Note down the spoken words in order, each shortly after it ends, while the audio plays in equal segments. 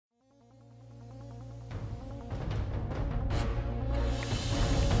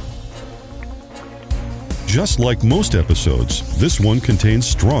Just like most episodes, this one contains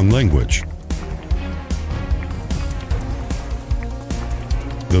strong language.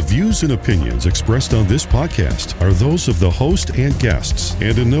 The views and opinions expressed on this podcast are those of the host and guests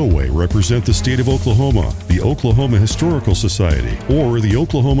and in no way represent the state of Oklahoma, the Oklahoma Historical Society, or the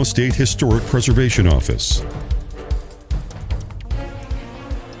Oklahoma State Historic Preservation Office.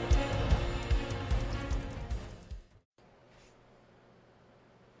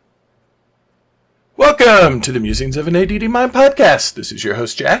 Welcome to the Musings of an ADD Mind podcast. This is your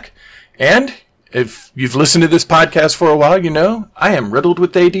host, Jack. And if you've listened to this podcast for a while, you know I am riddled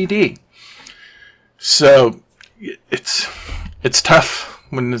with ADD. So it's tough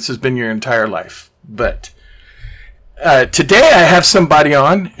when this has been your entire life. But today I have somebody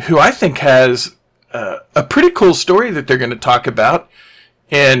on who I think has a pretty cool story that they're going to talk about.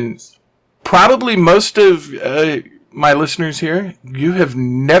 And probably most of my listeners here, you have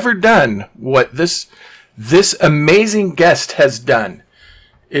never done what this amazing guest has done.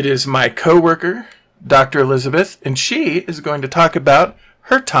 It is my coworker, Dr. Elizabeth, and she is going to talk about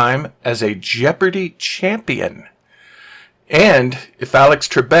her time as a Jeopardy champion. And if Alex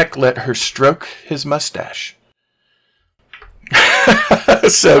Trebek let her stroke his mustache.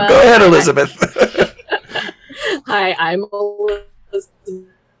 So go ahead, Elizabeth. Hi, I'm Elizabeth.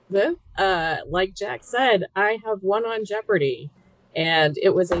 Like Jack said, I have won on Jeopardy. And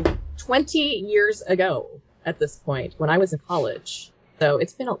it was 20 years ago at this point when I was in college. So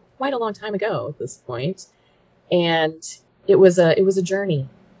it's been quite a long time ago at this point. And it was a journey.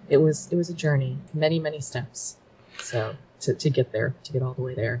 It was a journey, many steps. So to get there, to get all the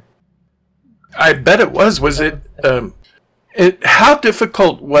way there. I bet it was. Was it how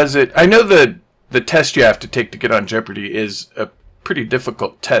difficult was it? I know the test you have to take to get on Jeopardy is a pretty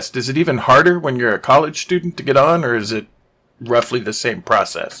difficult test. Is it even harder when you're a college student to get on, or is it roughly the same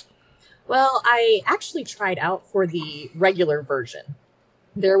process? Well, I actually tried out for the regular version.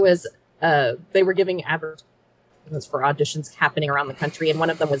 There was, they were giving advertisements for auditions happening around the country, and one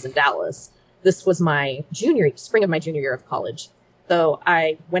of them was in Dallas. This was my spring of my junior year of college. So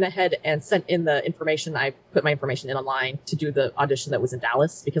I went ahead and sent in the information. I put my information in online to do the audition that was in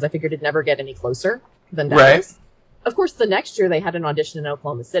Dallas because I figured it'd never get any closer than Dallas. Right. Of course, the next year they had an audition in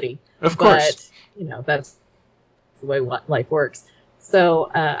Oklahoma City. Of course. But, that's the way life works. So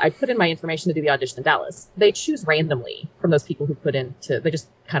I put in my information to do the audition in Dallas. They choose randomly from those people who they just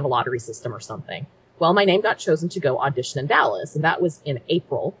kind of a lottery system or something. Well, my name got chosen to go audition in Dallas, and that was in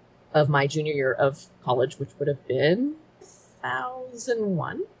April of my junior year of college, which would have been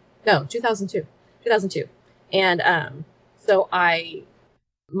 2001? No, 2002. 2002. And so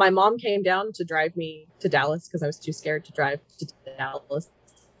my mom came down to drive me to Dallas because I was too scared to drive to Dallas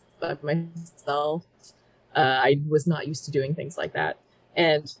by myself. I was not used to doing things like that.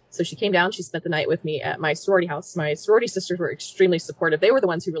 And so she came down, she spent the night with me at my sorority house. My sorority sisters were extremely supportive. They were the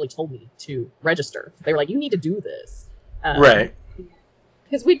ones who really told me to register. They were like, you need to do this. Right.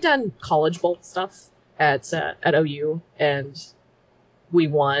 Because we'd done College Bowl stuff at OU, and we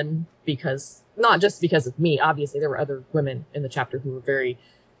won because, not just because of me, obviously there were other women in the chapter who were very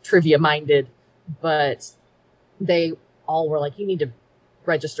trivia minded, but they all were like, you need to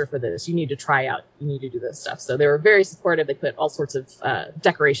register for this, you need to try out, you need to do this stuff. So they were very supportive. They put all sorts of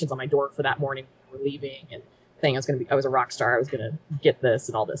decorations on my door for that morning when we were leaving, and saying I was a rock star, I was gonna get this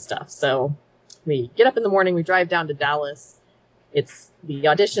and all this stuff. So we get up in the morning, we drive down to Dallas. It's the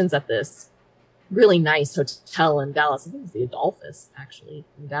auditions at this really nice hotel in Dallas. I think it's the Adolphus, actually,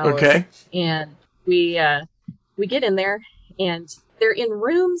 in Dallas. Okay. And we get in there, and they're in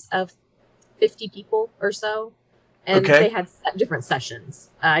rooms of 50 people or so. And They had different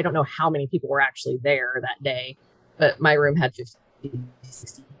sessions. I don't know how many people were actually there that day, but my room had 50,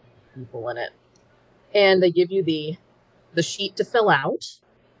 60 people in it. And they give you the sheet to fill out.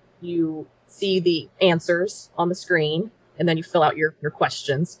 You see the answers on the screen, and then you fill out your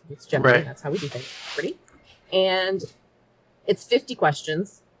questions. It's Jeopardy. Right. That's how we do things. Jeopardy. And it's 50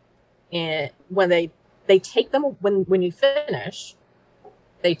 questions. And when they take them, when you finish,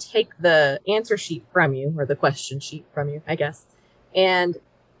 they take the answer sheet from you, or the question sheet from you, I guess, and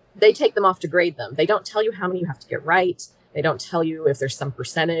they take them off to grade them. They don't tell you how many you have to get right. They don't tell you if there's some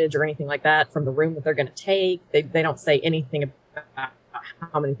percentage or anything like that from the room that they're going to take. They don't say anything about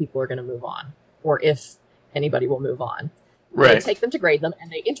how many people are going to move on, or if anybody will move on. Right. They take them to grade them,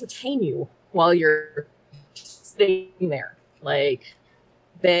 and they entertain you while you're sitting there. Like,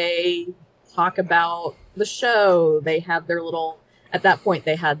 they talk about the show. They have their little, at that point,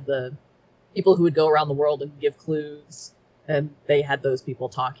 they had the people who would go around the world and give clues, and they had those people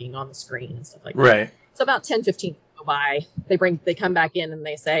talking on the screen and stuff like that. Right. So about 10, 15 go by, they come back in and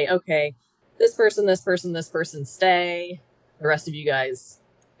they say, okay, this person stay. The rest of you guys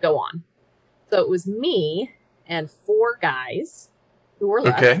go on. So it was me and 4 guys who were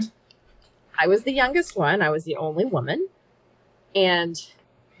left. Okay. I was the youngest one. I was the only woman. And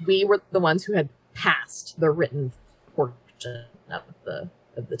we were the ones who had passed the written portion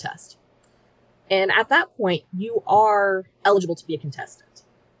of the test. And at that point, you are eligible to be a contestant.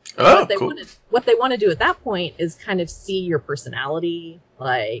 Oh, cool. What they want to do at that point is kind of see your personality.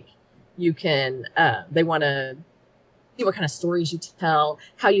 Like, you can, they want to see what kind of stories you tell,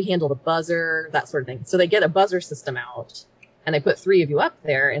 how you handle the buzzer, that sort of thing. So they get a buzzer system out, and they put 3 of you up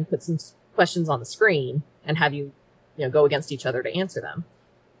there and put some questions on the screen and have you, go against each other to answer them.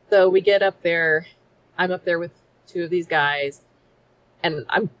 So we get up there. I'm up there with 2 of these guys, and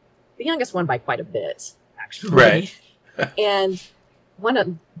I'm the youngest one by quite a bit, actually. Right. And one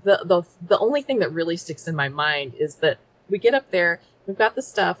of the only thing that really sticks in my mind is that we get up there, we've got the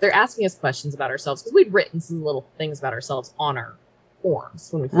stuff, they're asking us questions about ourselves, because we'd written some little things about ourselves on our forms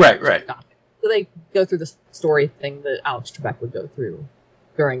when we right. So they go through the story thing that Alex Trebek would go through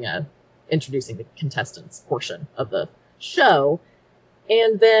during introducing the contestants portion of the show.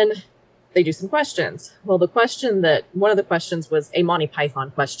 And then they do some questions. Well, one of the questions was a Monty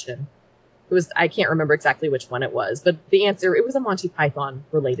Python question. I can't remember exactly which one it was, but the answer, it was a Monty Python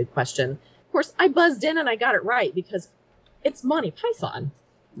related question. Of course, I buzzed in and I got it right because it's Monty Python.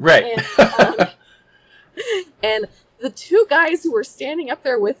 Right. And the 2 guys who were standing up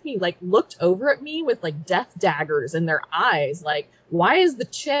there with me, looked over at me with, death daggers in their eyes. Why is the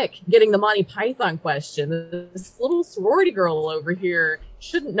chick getting the Monty Python question? This little sorority girl over here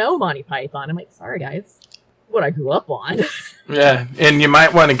shouldn't know Monty Python. I'm like, sorry, guys. What I grew up on. Yeah, and you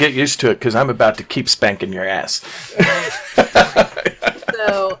might want to get used to it because I'm about to keep spanking your ass.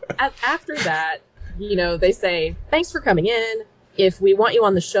 So after that, they say, thanks for coming in. If we want you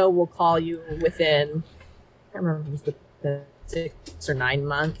on the show, we'll call you within, I can't remember if it was the 6 or 9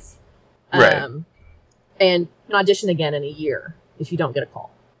 months. Right. And you can audition again in a year if you don't get a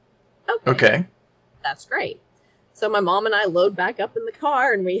call. Okay. That's great. So my mom and I load back up in the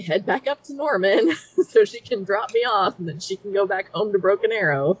car and we head back up to Norman so she can drop me off and then she can go back home to Broken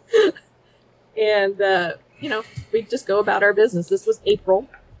Arrow. And, we just go about our business. This was April.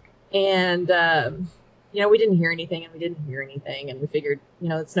 And, we didn't hear anything and we didn't hear anything. And we figured,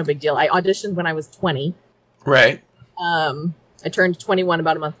 it's no big deal. I auditioned when I was 20. Right. I turned 21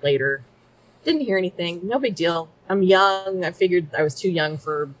 about a month later. Didn't hear anything. No big deal. I'm young. I figured I was too young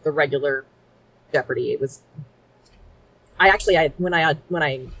for the regular Jeopardy. When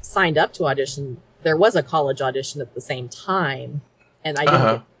I signed up to audition, there was a college audition at the same time, and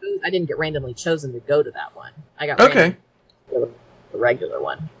I didn't get randomly chosen to go to that one. I got randomly to the regular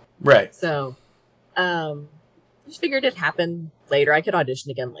one. Right. So, just figured it'd happen later. I could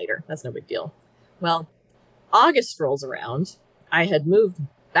audition again later. That's no big deal. Well, August rolls around. I had moved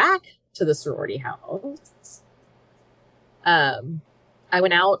back to the sorority house. I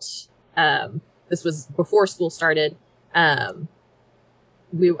went out. This was before school started. I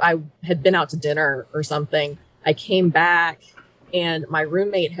had been out to dinner or something. I came back and my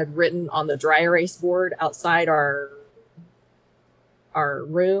roommate had written on the dry erase board outside our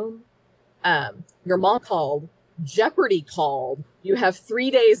room, your mom called, Jeopardy called. You have 3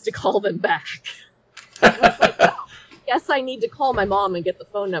 days to call them back. I was like, oh, yes, I need to call my mom and get the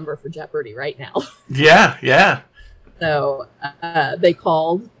phone number for Jeopardy right now. Yeah. So they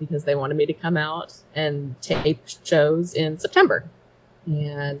called because they wanted me to come out and tape shows in September.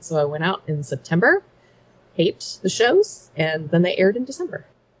 And so I went out in September, taped the shows, and then they aired in December.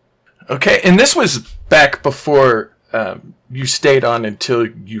 Okay, and this was back before you stayed on until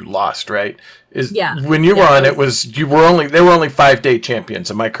you lost, right? Yeah. When you were on, they were only 5-day champions.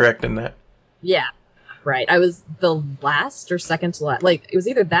 Am I correct in that? Yeah. Right. I was the last or second to last. It was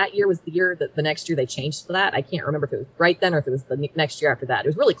either that year was the year that the next year they changed to that. I can't remember if it was right then or if it was the next year after that. It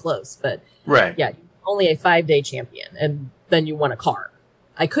was really close, but right. Yeah, only a 5-day champion, and then you won a car.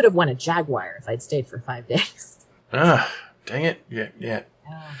 I could have won a Jaguar if I'd stayed for 5 days. Dang it. Yeah.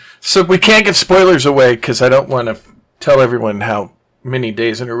 So we can't give spoilers away because I don't want to tell everyone how many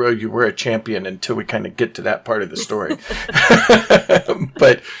days in a row you were a champion until we kind of get to that part of the story.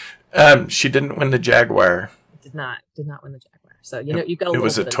 But she didn't win the Jaguar. Did not win the Jaguar. So you got a little. It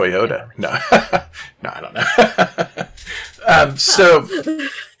was a Toyota. No, I don't know.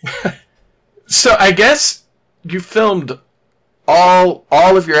 So I guess you filmed all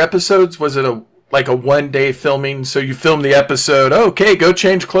of your episodes. Was it a 1-day filming? So you filmed the episode. Oh, okay, go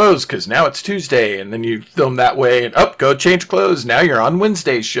change clothes because now it's Tuesday, and then you film that way, and go change clothes. Now you're on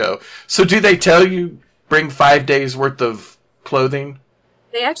Wednesday's show. So do they tell you bring 5 days worth of clothing?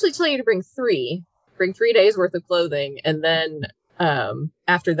 They actually tell you to bring 3 days worth of clothing, and then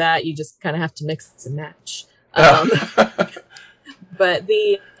after that, you just kind of have to mix and match. But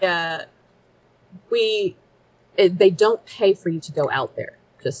they don't pay for you to go out there,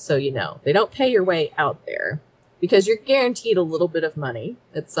 just so you know. They don't pay your way out there because you're guaranteed a little bit of money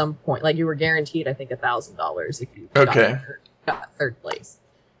at some point. Like you were guaranteed, I think, $1,000 if you got third place.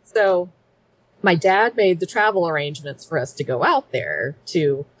 So my dad made the travel arrangements for us to go out there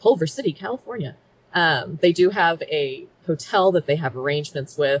to Culver City, California. They do have a hotel that they have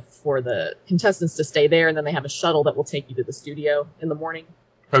arrangements with for the contestants to stay there, and then they have a shuttle that will take you to the studio in the morning.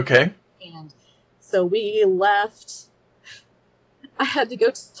 Okay. And so we left. I had to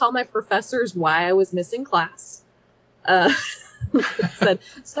go tell my professors why I was missing class. Said,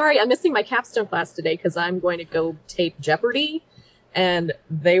 sorry, I'm missing my capstone class today because I'm going to go tape Jeopardy. And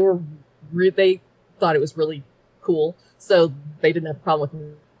they thought it was really cool, so they didn't have a problem with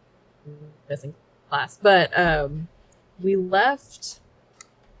me missing class. But we left.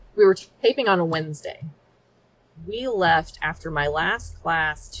 We were taping on a Wednesday. We left after my last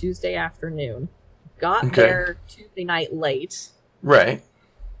class Tuesday afternoon. Got there Tuesday night late. Right.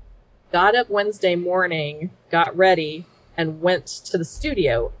 Got up Wednesday morning, got ready, and went to the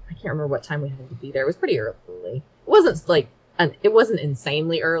studio. I can't remember what time we had to be there. It was pretty early. It wasn't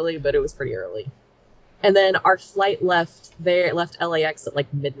insanely early, but it was pretty early. And then our flight left LAX at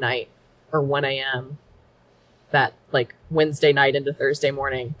like midnight or 1 a.m. that like Wednesday night into Thursday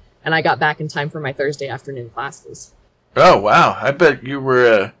morning. And I got back in time for my Thursday afternoon classes. Oh, wow. I bet you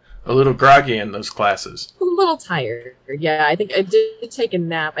were a little groggy in those classes. A little tired. Yeah, I think I did take a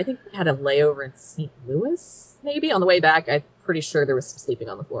nap. I think we had a layover in St. Louis, maybe. On the way back, I'm pretty sure there was some sleeping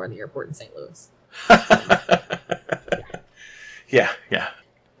on the floor in the airport in St. Louis. Yeah.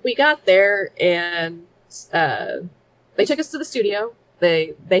 We got there, and they took us to the studio.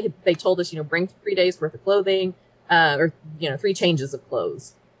 They told us, bring 3 days worth of clothing, or 3 changes of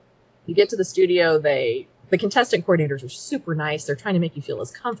clothes. You get to the studio, the contestant coordinators are super nice. They're trying to make you feel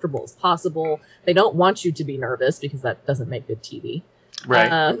as comfortable as possible. They don't want you to be nervous because that doesn't make good TV.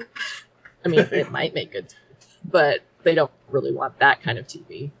 Right. I mean, it might make good TV, but they don't really want that kind of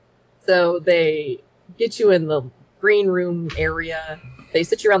TV. So they get you in the green room area. They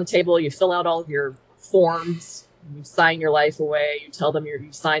sit you around the table. You fill out all of your forms. You sign your life away. You tell them you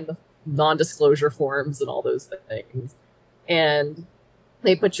signed the non-disclosure forms and all those things. And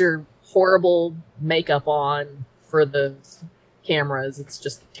they put your horrible makeup on for the cameras. It's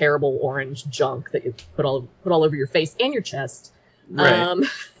just terrible orange junk that you put all over your face and your chest. Right.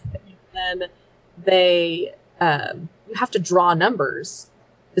 And they you have to draw numbers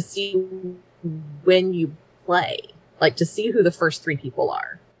to see when you play, like to see who the first 3 people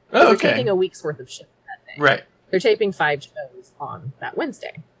are. Oh, okay. They're taping a week's worth of shit that day. Right. They're taping 5 shows on that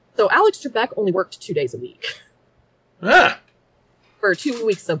Wednesday. So Alex Trebek only worked 2 days a week. For 2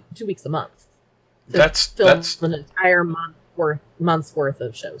 weeks a month. That's an entire month's worth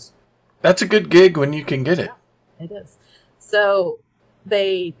of shows. That's a good gig when you can get it. Yeah, it is. So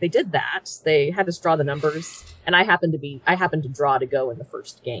they did that. They had us draw the numbers, and I happened to draw to go in the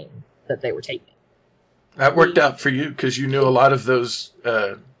first game that they were taping. That worked out for you because you knew a lot of those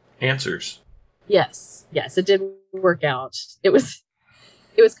answers. Yes, it did work out. It was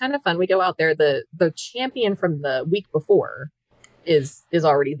kind of fun. We go out there. The champion from the week before is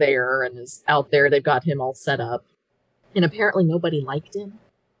already there and is out there. They've got him all set up, and apparently nobody liked him.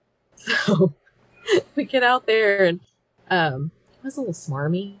 So we get out there, and it was a little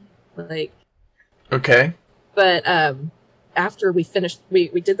smarmy, like. Okay. But after we finished, we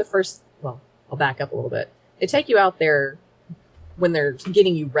did the first. Well, I'll back up a little bit. They take you out there when they're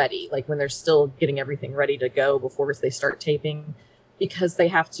getting you ready, like when they're still getting everything ready to go before they start taping, because they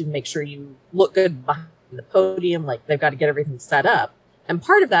have to make sure you look good behind the podium. Like they've got to get everything set up. And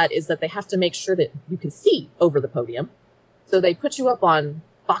part of that is that they have to make sure that you can see over the podium. So they put you up on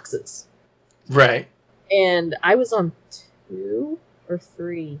boxes. Right. And I was on 2 or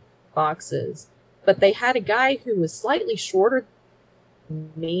 3 boxes, but they had a guy who was slightly shorter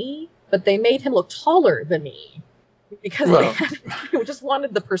than me, but they made him look taller than me because they just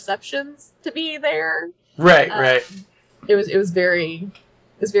wanted the perceptions to be there. Right. It was very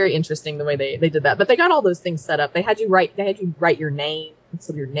interesting the way they did that. But they got all those things set up. They had you write your name,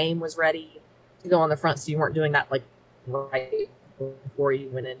 so your name was ready to go on the front, so you weren't doing that like right before you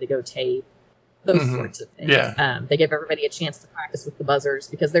went in to go tape. Those sorts of things. Yeah. They gave everybody a chance to practice with the buzzers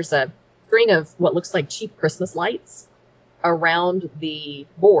because there's a string of what looks like cheap Christmas lights around the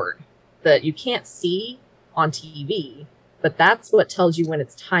board that you can't see on TV, but that's what tells you when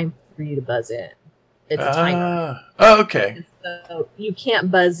it's time for you to buzz in. It's a timer. Oh, okay. And so you can't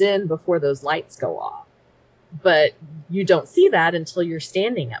buzz in before those lights go off. But you don't see that until you're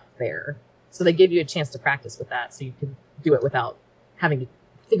standing up there. So they give you a chance to practice with that so you can do it without having to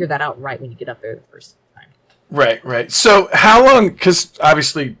figure that out right when you get up there the first time. Right. So how long, because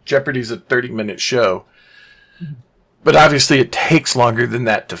obviously Jeopardy's a 30-minute show, but obviously it takes longer than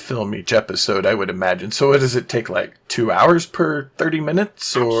that to film each episode, I would imagine. So what does it take, like 2 hours per 30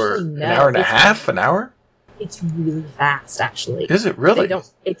 minutes or Actually, no, an hour and a half, an hour? It's really fast, actually. Is it really?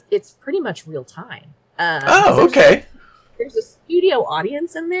 It's pretty much real time. Okay. There's a studio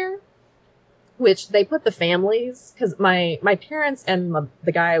audience in there, which they put the families, because my parents and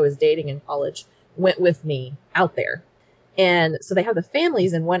the guy I was dating in college went with me out there. And so they have the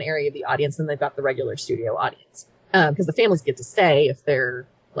families in one area of the audience, and they've got the regular studio audience. Because the families get to stay if their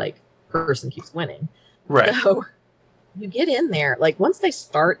person keeps winning. Right. So you get in there, once they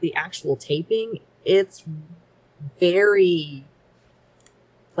start the actual taping, it's very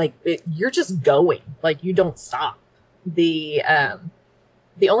you're just going, you don't stop. The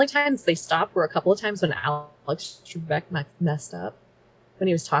only times they stopped were a couple of times when Alex Trebek messed up when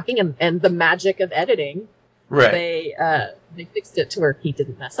he was talking, and the magic of editing, right? They fixed it to where he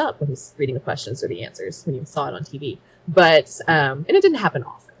didn't mess up when he was reading the questions or the answers when you saw it on TV. But and it didn't happen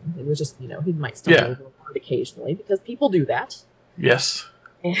often. It was just, he might stumble over a word occasionally because people do that. Yes.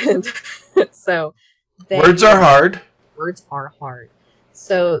 And so words are hard. Words are hard.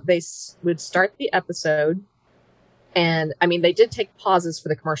 So they would start the episode, and they did take pauses for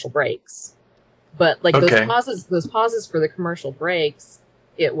the commercial breaks, but those pauses for the commercial breaks,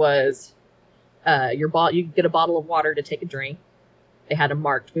 it was you get a bottle of water to take a drink. They had them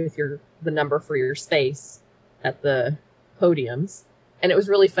marked with the number for your space at the podiums, and it was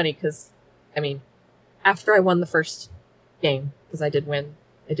really funny because after I won the first game, because I did win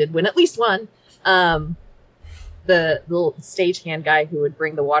at least one. The little stagehand guy who would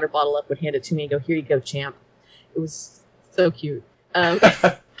bring the water bottle up would hand it to me and go, "Here you go, champ." It was so cute.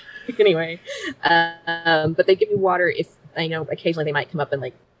 Anyway, but they give you water if, occasionally they might come up and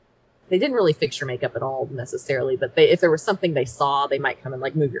they didn't really fix your makeup at all necessarily, but if there was something they saw, they might come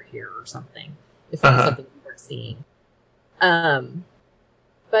and move your hair or something if there was something you weren't seeing.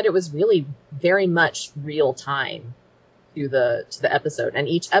 But it was really very much real time to the episode, and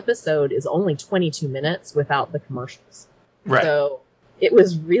each episode is only 22 minutes without the commercials. Right. So it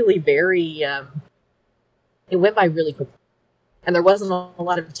was really very it went by really quickly, and there wasn't a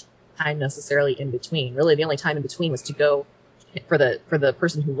lot of time necessarily in between. Really, the only time in between was to go for the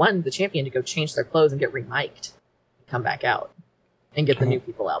person who won, the champion, to go change their clothes and get remiked, come back out, and get the new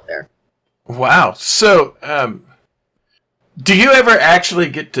people out there. Wow. So do you ever actually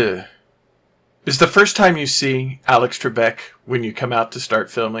get to... Is the first time you see Alex Trebek when you come out to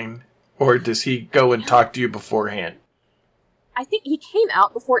start filming, or does he go and talk to you beforehand? I think he came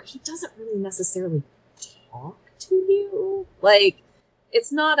out before. He doesn't really necessarily talk to you.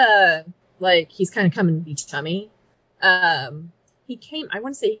 It's not he's kind of coming to be chummy. I want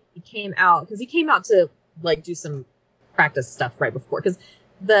to say he came out because he came out to do some practice stuff right before, because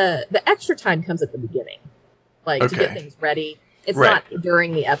the extra time comes at the beginning, to get things ready. It's not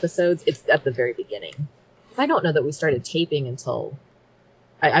during the episodes. It's at the very beginning. Because I don't know that we started taping until...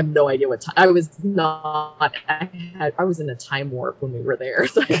 I have no idea what time. I was in a time warp when we were there.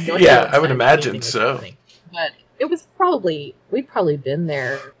 So I have no idea. Yeah, I would imagine so. But it was we'd probably been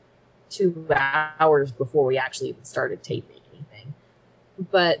there 2 hours before we actually even started taping anything.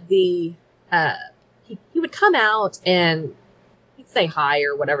 But he would come out and he'd say hi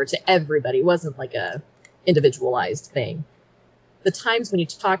or whatever to everybody. It wasn't a individualized thing. The times when you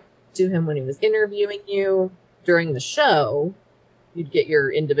talked to him when he was interviewing you during the show, you'd get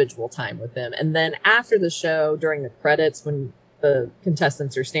your individual time with him. And then after the show, during the credits, when the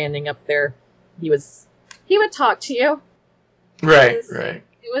contestants are standing up there, he would talk to you. Right.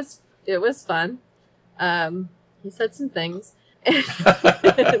 It was fun. He said some things.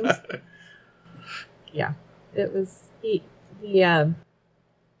 Yeah, it was, he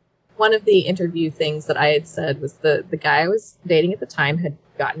one of the interview things that I had said was the guy I was dating at the time had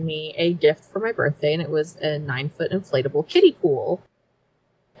gotten me a gift for my birthday, and it was a 9-foot inflatable kiddie pool.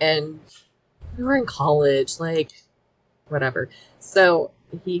 And we were in college, whatever. So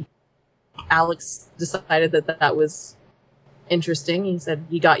Alex decided that was interesting. He said,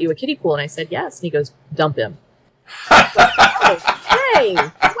 "He got you a kiddie pool?" And I said, "Yes." And he goes, "Dump him." Okay,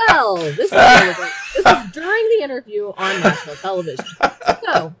 well, this is during the interview on national television.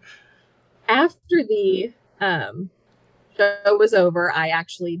 So after the show was over, I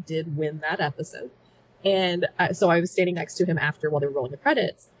actually did win that episode. And so I was standing next to him after while they were rolling the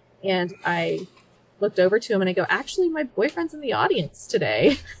credits. And I looked over to him and I go, actually, my boyfriend's in the audience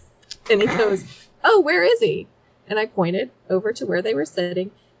today. And he goes, oh, where is he? And I pointed over to where they were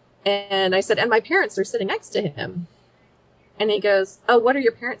sitting. And I said, and my parents are sitting next to him. And he goes, oh, what are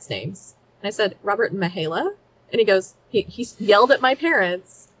your parents' names? And I said, Robert and Mihaela. And he goes, he yelled at my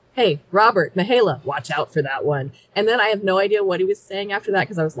parents, hey, Robert, Mihaela, watch out for that one. And then I have no idea what he was saying after that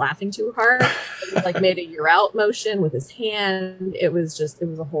because I was laughing too hard. He like made a you're out motion with his hand. It was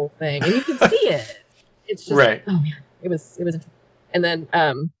a whole thing. And you can see it. It's just, right. Oh man, it was. And then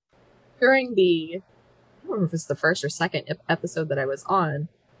during I don't remember if it's the first or second episode that I was on,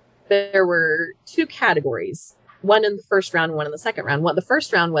 there were 2 categories. One in the first round, one in the second round. The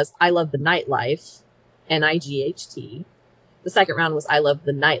first round was I Love the Nightlife, NIGHT. The second round was I Love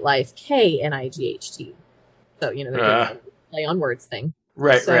the Nightlife, KNIGHT. So, they're doing a play on words thing.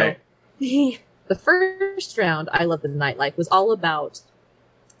 Right, so, right. The first round, I Love the Nightlife, was all about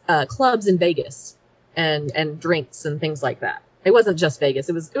clubs in Vegas and drinks and things like that. It wasn't just Vegas.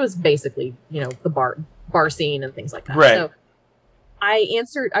 It was basically, the bar scene and things like that. Right. So I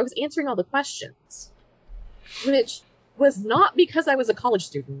was answering all the questions, which was not because I was a college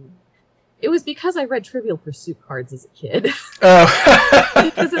student. It was because I read Trivial Pursuit cards as a kid. Oh.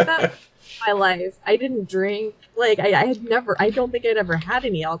 Because of that, my life, I didn't drink. Like I don't think I'd ever had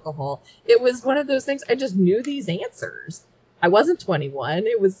any alcohol. It was one of those things. I just knew these answers. I wasn't 21.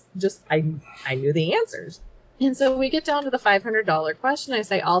 It was just, I knew the answers. And so we get down to the $500 question. I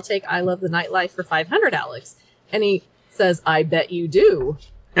say, I'll take I Love the Nightlife for $500, Alex. And he says, I bet you do.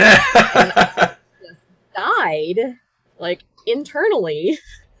 And I just died, like, internally,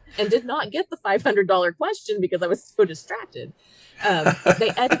 and did not get the $500 question because I was so distracted. They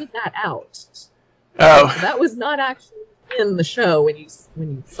edited that out. Oh. That was not actually in the show when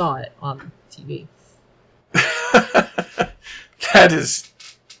you saw it on TV.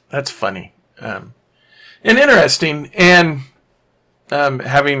 That's funny. And interesting. And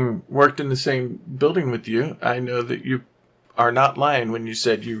having worked in the same building with you, I know that you are not lying when you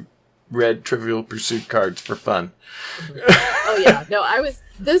said you read Trivial Pursuit cards for fun. Oh yeah. No,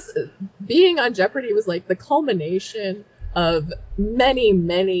 being on Jeopardy was like the culmination of many,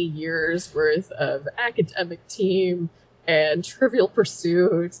 many years worth of academic team and Trivial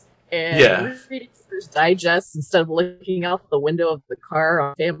Pursuit and reading Reader's Digest instead of looking out the window of the car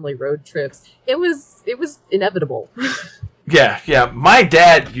on family road trips. It was inevitable. Yeah. My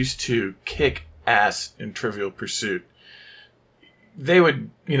dad used to kick ass in Trivial Pursuit. They would,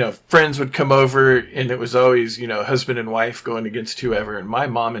 friends would come over and it was always, husband and wife going against whoever. And my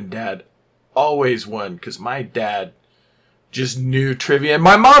mom and dad always won because my dad just knew trivia. And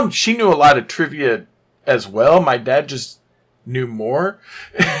my mom, she knew a lot of trivia as well. My dad just knew more.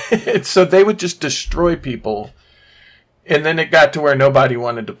 And so they would just destroy people. And then it got to where nobody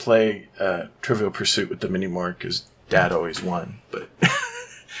wanted to play Trivial Pursuit with them anymore because Dad always won. But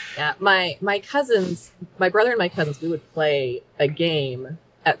yeah, my cousins, my brother and my cousins, we would play a game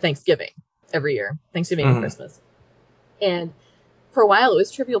at Thanksgiving every year, Thanksgiving and Christmas. And for a while, it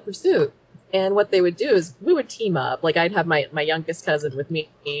was Trivial Pursuit. And what they would do is we would team up. Like I'd have my youngest cousin with me,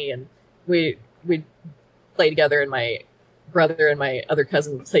 and we'd play together, and my brother and my other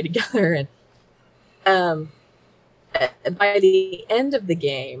cousin would play together. And by the end of the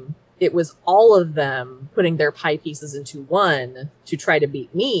game, it was all of them putting their pie pieces into one to try to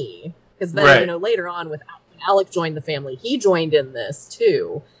beat me. Because then, later on, when Alec joined the family, he joined in this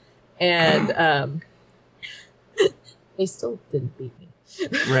too. And they still didn't beat me.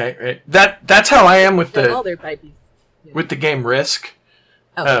 Right. That's how I am with all their pie pieces. With the game Risk.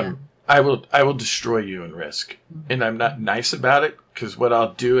 Oh, yeah. I will destroy you in Risk. Mm-hmm. And I'm not nice about it, because what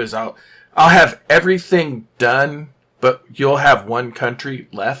I'll do is I'll have everything done, but you'll have one country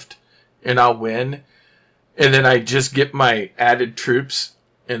left, and I'll win. And then I just get my added troops,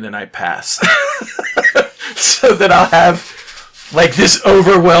 and then I pass. So that I'll have like this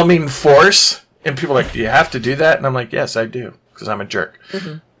overwhelming force. And people are like, do you have to do that? And I'm like, yes, I do, because I'm a jerk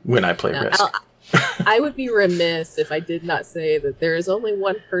when I play Risk. I would be remiss if I did not say that there is only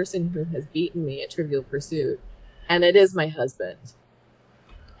one person who has beaten me at Trivial Pursuit, and it is my husband.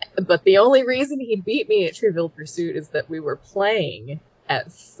 But the only reason he beat me at Trivial Pursuit is that we were playing at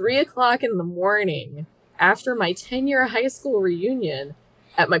 3:00 in the morning after my 10-year high school reunion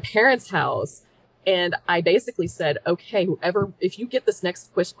at my parents' house. And I basically said, okay, if you get this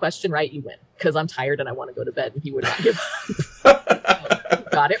next question right, you win, because I'm tired and I want to go to bed. And he would not give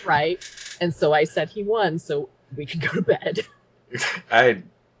up. Got it right. And so I said he won, so we could go to bed. I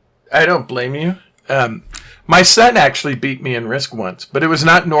don't blame you. My son actually beat me in Risk once, but it was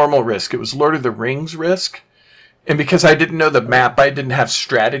not normal Risk. It was Lord of the Rings Risk. And because I didn't know the map, I didn't have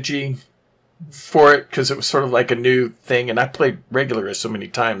strategy for it because it was sort of like a new thing, and I played regular so many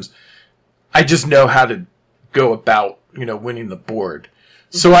times. I just know how to go about, winning the board.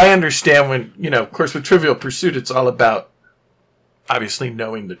 So I understand when, of course, with Trivial Pursuit, it's all about obviously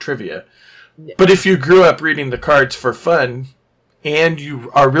knowing the trivia. Yeah. But if you grew up reading the cards for fun and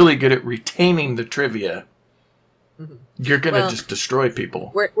you are really good at retaining the trivia, you're going to just destroy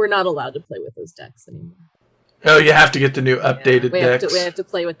people. We're not allowed to play with those decks anymore. Oh, you have to get the new updated decks? We have to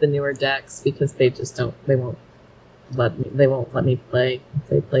play with the newer decks because they just won't let me play if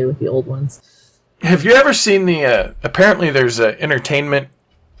they play with the old ones. Have you ever seen apparently there's an entertainment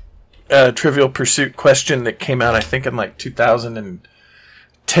Trivial Pursuit question that came out, I think, in like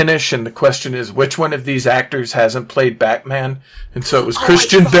 2010-ish, and the question is, which one of these actors hasn't played Batman? And so it was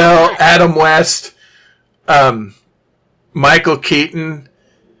Christian Bale, Adam West, Michael Keaton,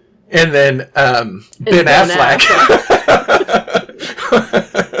 and then Ben Affleck.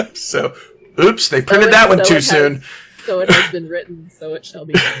 So, oops, they printed that one too soon. So it has been written, so it shall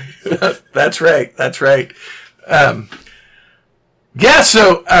be done. That's right.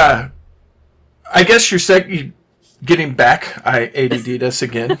 So I guess you're getting back. I ADD'd us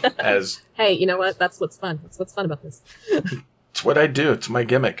again. As hey, you know what? That's what's fun. That's what's fun about this. It's what I do. It's my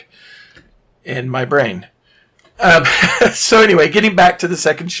gimmick in my brain. So anyway, getting back to the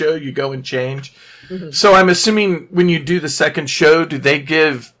second show, you go and change. Mm-hmm. So I'm assuming when you do the second show, do they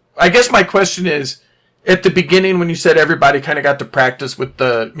give... I guess my question is, at the beginning when you said everybody kind of got to practice with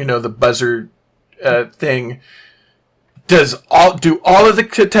the, the buzzer thing, do all of the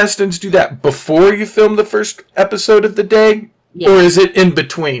contestants do that before you film the first episode of the day? Yeah. Or is it in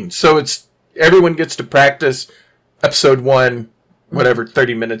between? So it's everyone gets to practice episode 1, whatever,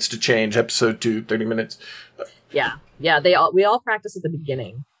 30 minutes to change, episode 2, 30 minutes. Yeah. We all practice at the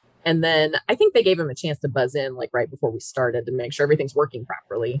beginning, and then I think they gave them a chance to buzz in like right before we started to make sure everything's working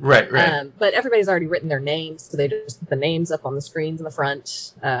properly. Right. But everybody's already written their names, so they just put the names up on the screens in the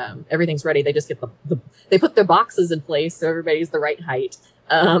front. Everything's ready. They just get they put their boxes in place so everybody's the right height.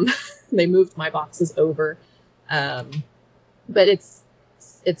 They moved my boxes over, but it's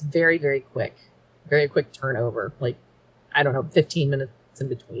very, very quick turnover. Like, I don't know, 15 minutes in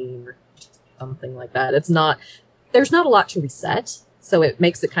between or something like that. There's not a lot to reset, so it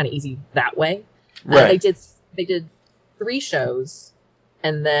makes it kind of easy that way. Right. They did 3 shows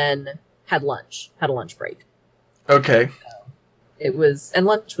and then had a lunch break. Okay. So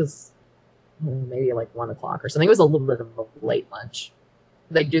lunch was maybe like 1:00 or something. It was a little bit of a late lunch.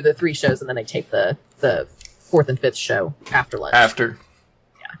 They do the 3 shows and then they take the 4th and 5th show after lunch.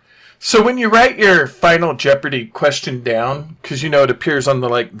 So when you write your Final Jeopardy question down, because it appears on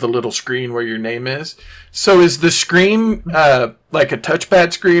the little screen where your name is. So is the screen like a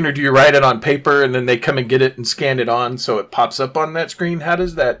touchpad screen, or do you write it on paper and then they come and get it and scan it on so it pops up on that screen? How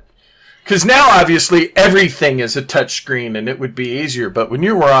does that? Because now obviously everything is a touch screen and it would be easier, but when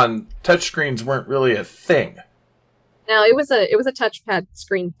you were on, touch screens weren't really a thing. No, it was a touchpad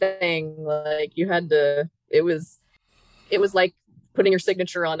screen thing. Like you had to. It was like putting your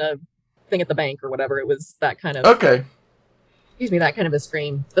signature on a thing at the bank or whatever. It was that kind of that kind of a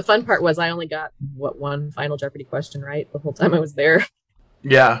screen. The fun part was I only got one Final Jeopardy question right the whole time I was there.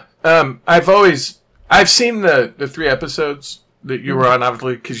 Yeah. I've seen the 3 episodes that you were on,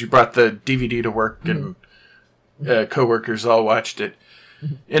 obviously, because you brought the DVD to work and coworkers all watched it.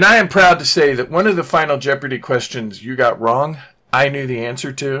 And I am proud to say that one of the Final Jeopardy questions you got wrong, I knew the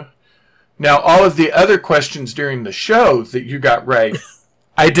answer to. Now, all of the other questions during the show that you got right,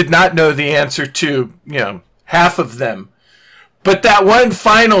 I did not know the answer to, half of them. But that one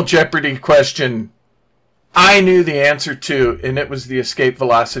Final Jeopardy question, I knew the answer to, and it was the escape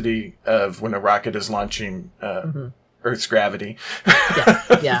velocity of when a rocket is launching Earth's gravity.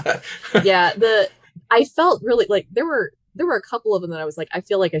 Yeah. I felt really like there were a couple of them that I was like, I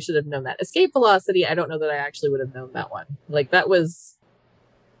feel like I should have known that. Escape velocity, I don't know that I actually would have known that one. Like that was,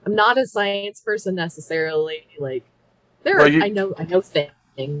 I'm not a science person necessarily. Like I know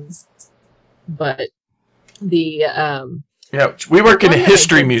things, but the we work in a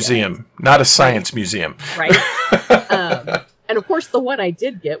history museum, not a science museum. Right. And of course the one I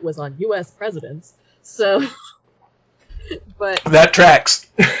did get was on US presidents. So but that tracks.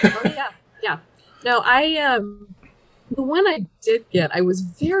 Oh yeah. No, the one I did get, I was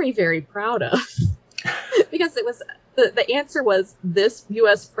very, very proud of because it was the answer was this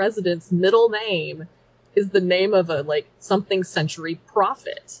U.S. president's middle name is the name of a something century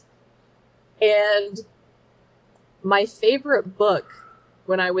prophet. And my favorite book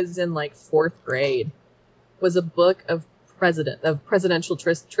when I was in 4th grade was a book of presidential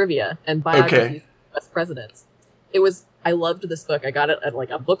trivia and biographies of U.S. presidents. I loved this book. I got it at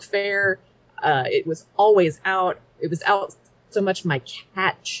a book fair. It was always out. It was out so much my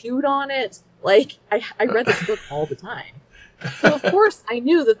cat chewed on it. Like, I read this book all the time. So, of course, I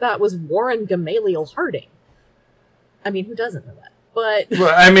knew that was Warren Gamaliel Harding. I mean, who doesn't know that? But...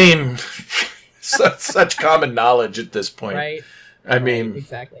 Well, I mean, such common knowledge at this point. Right. I mean...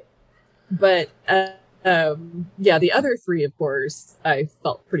 Exactly. But, yeah, the other three, of course, I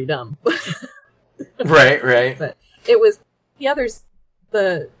felt pretty dumb. Right. But it was... The others...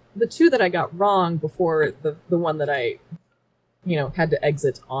 The two that I got wrong before the one that I, had to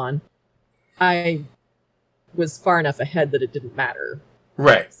exit on, I was far enough ahead that it didn't matter.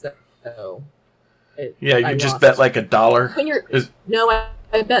 Right. So you just bet like $1. When you're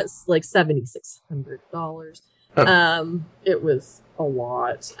I bet like $7,600. Oh. It was a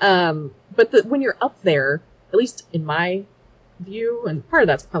lot. But when you're up there, at least in my view, and part of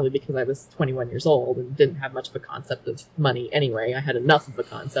that's probably because I was 21 years old and didn't have much of a concept of money anyway. I had enough of a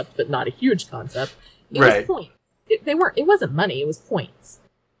concept, but not a huge concept. It was points. It wasn't money, it was points.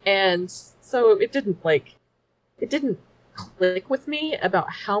 And so it didn't click with me about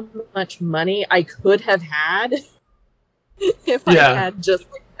how much money I could have had if I had just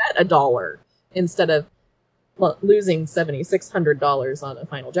bet $1 instead of losing $7,600 on a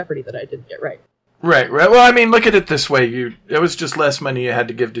Final Jeopardy that I didn't get right. Right. Well, I mean, look at it this way. It was just less money you had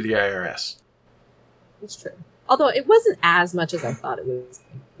to give to the IRS. It's true. Although it wasn't as much as I thought it was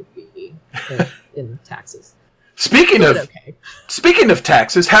going to be in taxes. Speaking of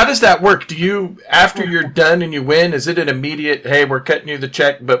taxes, how does that work? Do you, after you're done and you win, is it an immediate, hey, we're cutting you the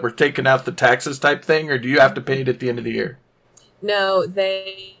check, but we're taking out the taxes type thing, or do you have to pay it at the end of the year? No,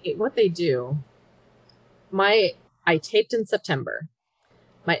 what they do, I taped in September.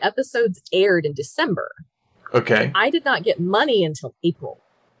 My episodes aired in December. Okay. I did not get money until April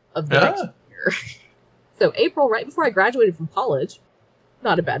of the next year. So April, right before I graduated from college,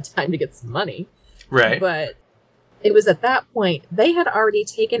 not a bad time to get some money. Right. But it was at that point, they had already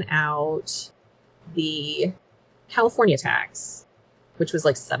taken out the California tax, which was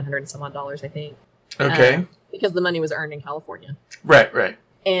like $700 and some odd, I think. Okay. Because the money was earned in California. Right.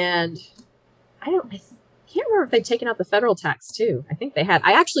 And I can't remember if they'd taken out the federal tax too. I think they had.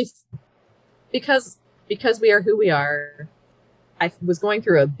 I actually, because we are who we are, I was going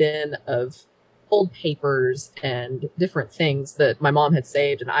through a bin of old papers and different things that my mom had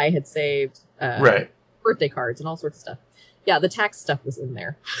saved and I had saved. Right. Birthday cards and all sorts of stuff. Yeah, the tax stuff was in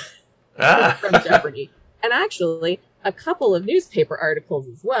there from Jeopardy. And actually, a couple of newspaper articles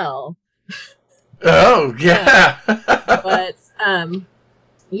as well. Oh, yeah. But,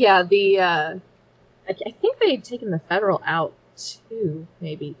 yeah, I think they had taken the federal out too,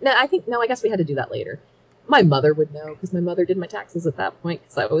 maybe. I guess we had to do that later. My mother would know because my mother did my taxes at that point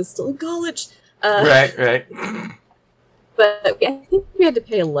because I was still in college. Right. But I think we had to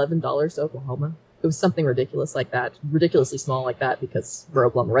pay $11 to Oklahoma. It was something ridiculous like that, ridiculously small like that because we're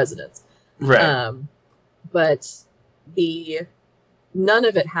Oklahoma residents. Right. But none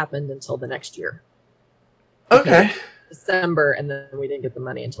of it happened until the next year. Okay. December, and then we didn't get the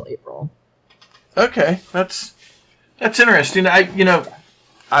money until April. Okay, that's interesting.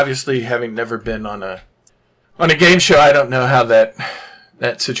 Obviously having never been on a game show, I don't know how that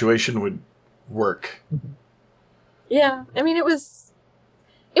situation would work. Yeah, I mean it was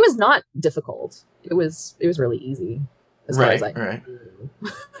not difficult. It was really easy as far as I knew.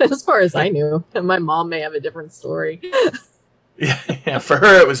 As far as I knew. My mom may have a different story. Yeah, for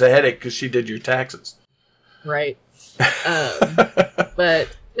her it was a headache because she did your taxes. Right. But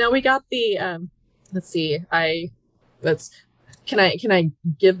no, we got the let's see. Can I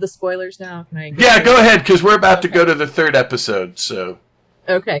give the spoilers now? Go ahead, because we're about to go to the third episode. So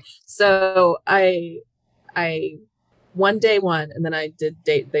okay, so I won day 1, and then I did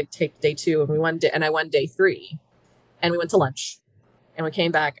they take day 2, and I won day 3, and we went to lunch, and we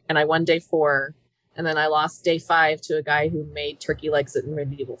came back, and I won day 4, and then I lost day 5 to a guy who made turkey legs at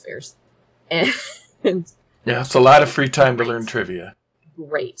medieval fairs, and yeah, it's a lot of free time to learn trivia.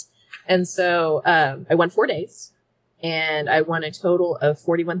 Great. And so I won 4 days, and I won a total of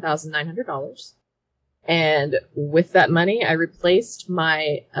 $41,900. And with that money, I replaced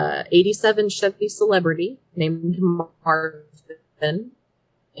my 87 Chevy Celebrity named Marvin.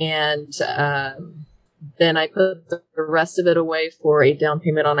 And then I put the rest of it away for a down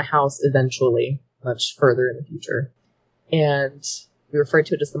payment on a house eventually, much further in the future. And we referred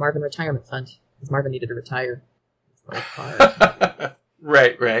to it as the Marvin Retirement Fund, because Marvin needed to retire.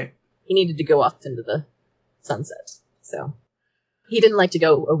 Right. He needed to go off into the sunset. So he didn't like to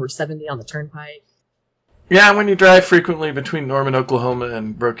go over 70 on the turnpike. Yeah, when you drive frequently between Norman, Oklahoma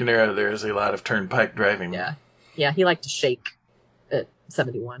and Broken Arrow, there is a lot of turnpike driving. Yeah, he liked to shake at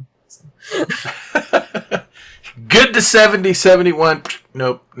 71. So. Good to 70, 71.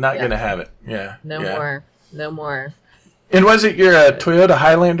 Nope, not going to have it. Yeah. No more. And was it your Toyota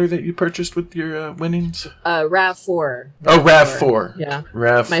Highlander that you purchased with your winnings? RAV4. Oh, RAV4. Yeah.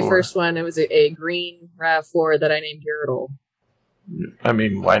 RAV4. My first one, it was a green RAV4 that I named Uridal. I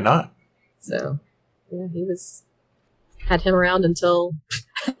mean, why not? So, yeah, had him around until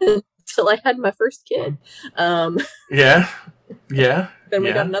I had my first kid. Yeah. Then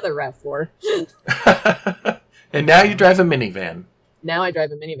we got another RAV4. And now you drive a minivan. Now I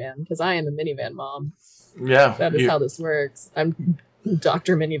drive a minivan because I am a minivan mom. Yeah. That is how this works. I'm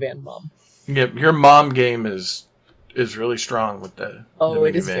Dr. Minivan Mom. Yeah, your mom game is really strong with the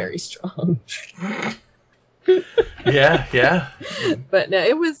it is very strong. Yeah. But no,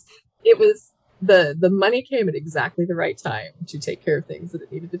 it was the money came at exactly the right time to take care of things that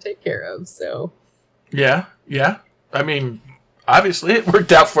it needed to take care of. So yeah. I mean, obviously it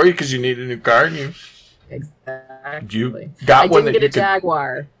worked out for you because you needed a new car and you got one that you could...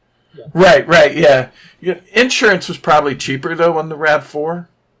 Jaguar. Yeah. Right, yeah. Insurance was probably cheaper, though, on the RAV4.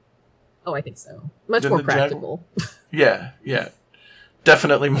 Oh, I think so. Much more practical. Yeah.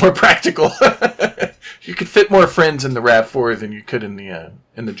 Definitely more practical. You could fit more friends in the RAV4 than you could in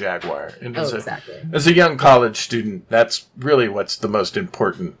the Jaguar. And exactly. As a young college student, that's really what's the most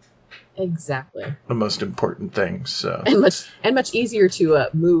important. Exactly. The most important thing. So and much easier to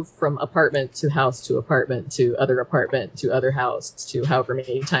move from apartment to house to apartment to other house to however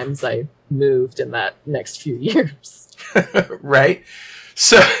many times I moved in that next few years. Right.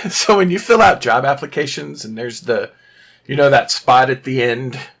 So when you fill out job applications and there's that spot at the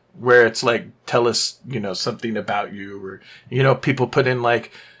end where it's like, tell us, something about you, or, people put in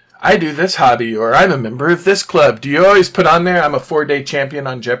like, I do this hobby, or I'm a member of this club. Do you always put on there, I'm a 4-day champion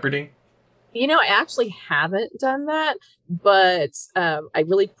on Jeopardy? I actually haven't done that, but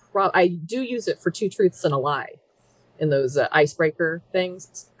I do use it for 2 truths and a lie in those icebreaker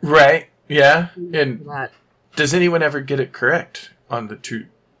things. Right. Yeah. And does anyone ever get it correct on the 2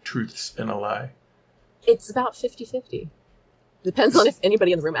 truths and a lie? It's about 50-50. Depends on if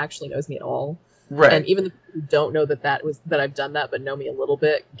anybody in the room actually knows me at all. Right. And even the people who don't know that I've done that, but know me a little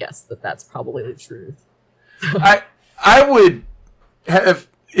bit, guess that that's probably the truth. I would have...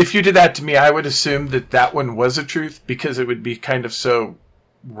 If you did that to me, I would assume that one was a truth because it would be kind of so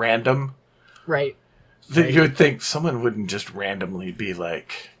random. Right. That you would think someone wouldn't just randomly be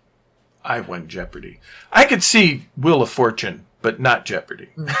like, I won Jeopardy. I could see Wheel of Fortune, but not Jeopardy.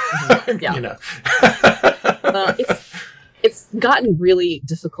 Mm-hmm. Yeah. It's gotten really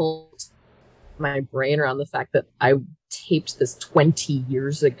difficult, my brain, around the fact that I taped this 20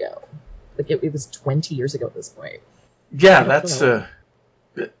 years ago. Like it was 20 years ago at this point. Yeah, that's...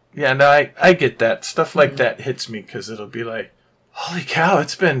 Yeah, no, I get that. Stuff like that hits me because it'll be like, holy cow,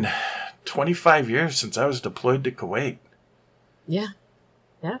 it's been 25 years since I was deployed to Kuwait. Yeah.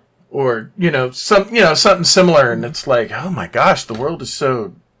 Or, something similar, and it's like, oh my gosh, the world is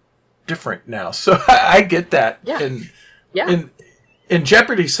so different now. So I get that. Yeah. And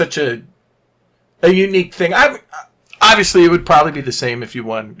Jeopardy's such a unique thing. Obviously, it would probably be the same if you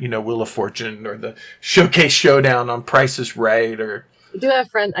won, Wheel of Fortune or the Showcase Showdown on Price is Right, or... I do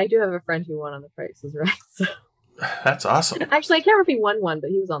have a friend who won on The Price is Right. So. That's awesome. Actually, I can't remember if he won one, but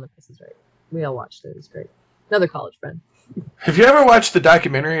he was on The Price is Right. We all watched it. It was great. Another college friend. Have you ever watched the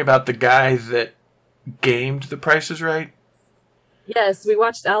documentary about the guy that gamed The Price is Right? Yes,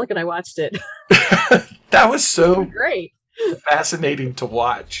 Alec and I watched it. That was so great. Fascinating to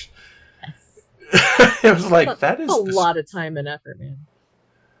watch. Yes. It was like, that is a lot of time and effort, man.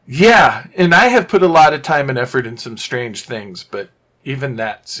 Yeah, and I have put a lot of time and effort in some strange things, but even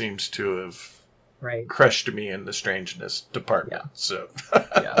that seems to have crushed me in the strangeness department. Yeah. So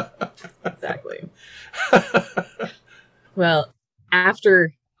yeah, exactly. Well,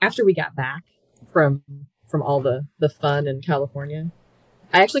 after we got back from all the fun in California,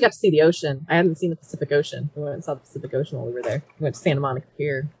 I actually got to see the ocean. I hadn't seen the Pacific Ocean. We went and saw the Pacific Ocean while we were there. We went to Santa Monica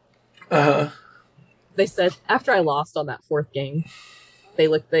Pier. They said after I lost on that 4th game,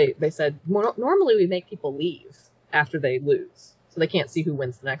 they said normally we make people leave after they lose, so they can't see who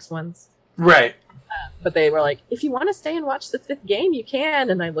wins the next ones. Right. But they were like, if you want to stay and watch the 5th game, you can.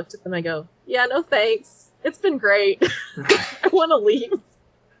 And I looked at them, I go, yeah, no thanks. It's been great. I want to leave.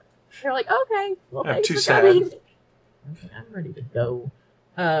 They're like, okay, well, thanks for coming. I was like, I'm ready to go.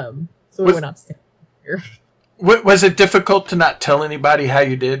 So we went out to stand here. Was it difficult to not tell anybody how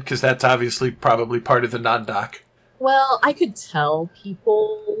you did? Because that's obviously probably part of the non-doc. Well, I could tell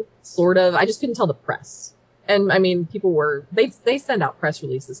people, sort of. I just couldn't tell the press. And I mean, people were they send out press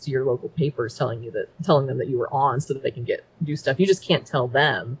releases to your local papers telling them that you were on so that they can do stuff. You just can't tell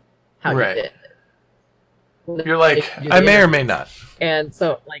them how right. you did. You're like, I may or may not. And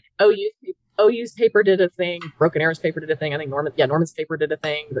so, like, OU's paper did a thing. Broken Arrow's paper did a thing. I think Norman's paper did a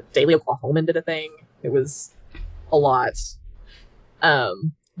thing. The Daily Oklahoman did a thing. It was a lot.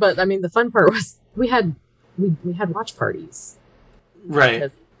 But I mean, the fun part was we had watch parties. Right.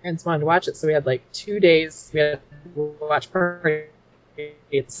 Because parents wanted to watch it, so we had like 2 days. We had a watch party at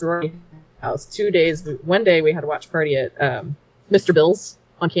the sorority house. 2 days. One day we had a watch party at Mr. Bill's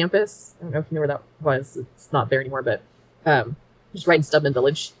on campus. I don't know if you know where that was. It's not there anymore, but just right in Stubman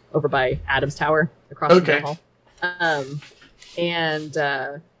Village, over by Adams Tower, across from the hall. And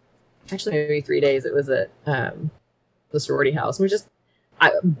actually, maybe 3 days. It was at the sorority house.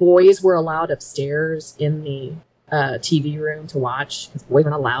 Boys were allowed upstairs in the TV room to watch, because boys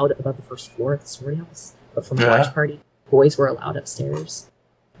weren't allowed above the first floor of the sorority house. But from the watch party, boys were allowed upstairs.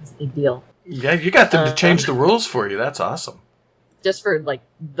 It was a big deal. Yeah, you got them to change the rules for you. That's awesome. Just for like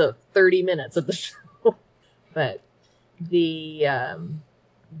the 30 minutes of the show. But the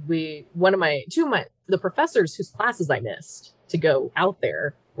the professors whose classes I missed to go out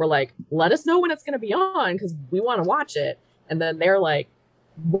there were like, let us know when it's going to be on, because we want to watch it. And then they're like,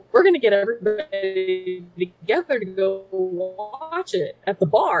 we're going to get everybody together to go watch it at the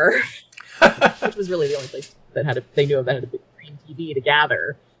bar, which was really the only place that they knew of that had a big screen TV to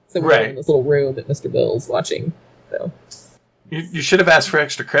gather. So we're in this little room at Mr. Bill's watching. So you should have asked for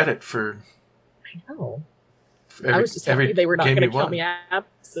extra credit for. I know. I was just happy they were not going to count me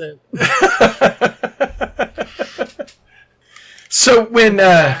absent. So when,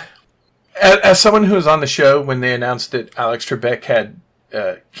 as someone who was on the show when they announced that Alex Trebek had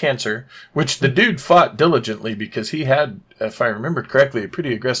cancer, which the dude fought diligently because he had, if I remember correctly, a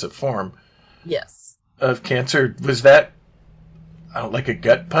pretty aggressive form. Yes. Of cancer, was that like a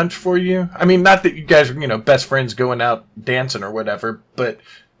gut punch for you? I mean, not that you guys are, best friends going out dancing or whatever, but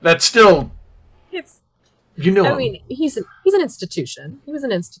that's still. I mean, he's an institution. He was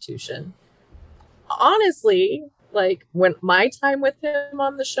an institution. Honestly, like, when my time with him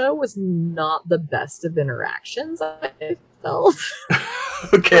on the show was not the best of interactions, I felt.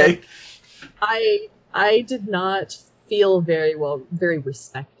 Okay. I did not feel very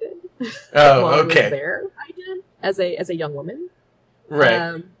respected. Oh, okay. I was there, I did, as a young woman.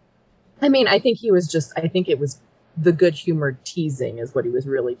 Right. I mean, I think it was the good-humored teasing is what he was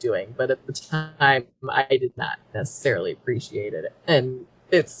really doing. But at the time, I did not necessarily appreciate it. And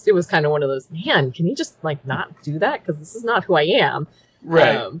it was kind of one of those, man, can you just, like, not do that? Because this is not who I am.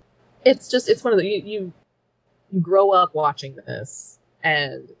 Right. It's one of the, you grow up watching this,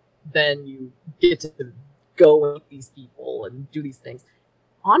 and then you get to go with these people and do these things.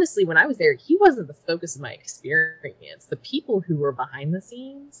 Honestly, when I was there, he wasn't the focus of my experience. The people who were behind the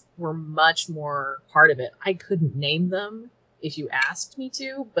scenes were much more part of it. I couldn't name them if you asked me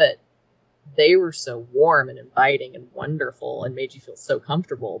to, but they were so warm and inviting and wonderful and made you feel so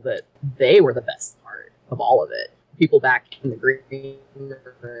comfortable that they were the best part of all of it. People back in the green room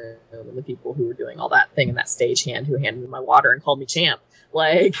and the people who were doing all that thing and that stagehand who handed me my water and called me champ.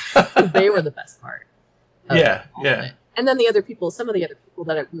 Like, they were the best part. Yeah. And then some of the other people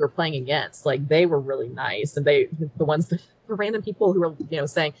that we were playing against, like, they were really nice. And the random people who were,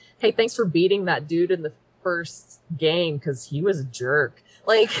 saying, hey, thanks for beating that dude in the first game because he was a jerk.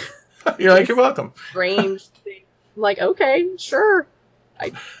 Like, you're like, you're welcome. Strange thing. I'm like, okay, sure.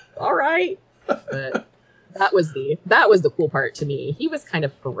 All right. But that was the cool part to me. He was kind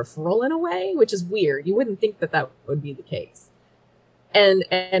of peripheral in a way, which is weird. You wouldn't think that would be the case.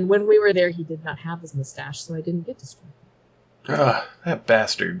 And when we were there, he did not have his mustache, so I didn't get to strike him. That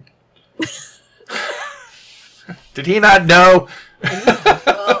bastard. Did he not know?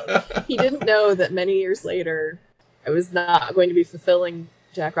 Well, he didn't know that many years later, I was not going to be fulfilling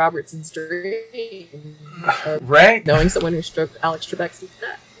Jack Robertson's dream of knowing someone who stroked Alex Trebek's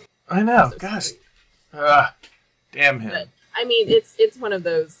neck. I know. Gosh. Damn him. But, I mean, it's one of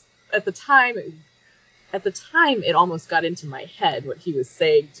those, at the time, it almost got into my head what he was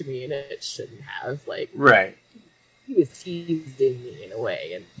saying to me, and it shouldn't have. Like, right. He was teasing me in a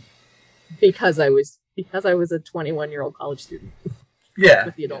way, and because I was a 21-year-old college student. Yeah.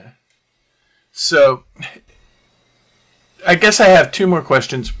 With the adult. Yeah. So, I guess I have two more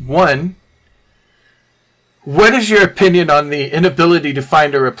questions. One, what is your opinion on the inability to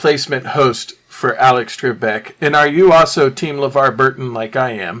find a replacement host for Alex Trebek? And are you also Team LeVar Burton like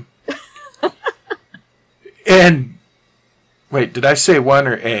I am? And, wait, did I say one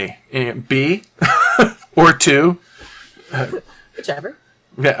or A? And B? Or two? Whichever.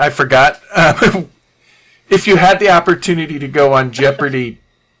 Yeah, I forgot. If you had the opportunity to go on Jeopardy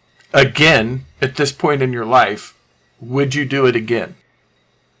again at this point in your life, would you do it again?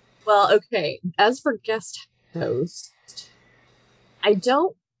 Well, okay. As for guest host, I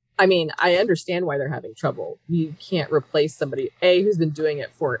understand why they're having trouble. You can't replace somebody, who's been doing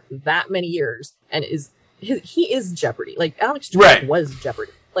it for that many years and he is Jeopardy. Like, Alex Trebek was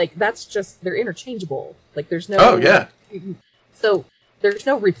Jeopardy. Like, that's just, they're interchangeable. Like, there's no... Oh, yeah. So, there's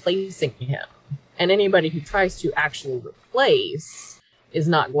no replacing him. And anybody who tries to actually replace is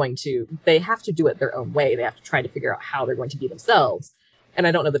not going to... They have to do it their own way. They have to try to figure out how they're going to be themselves. And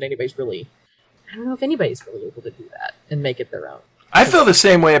I don't know that anybody's really... I don't know if anybody's really able to do that and make it their own. I feel the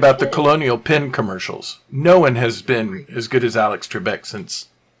same way about the Colonial Penn commercials. No one has been as good as Alex Trebek since,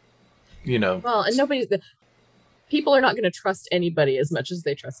 Well, and people are not going to trust anybody as much as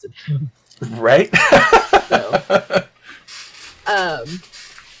they trusted him. Right?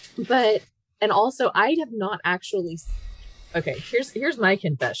 But, and also, I have not actually... Okay, here's my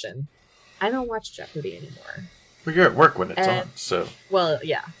confession. I don't watch Jeopardy anymore. Well, you're at work when it's on, so... Well,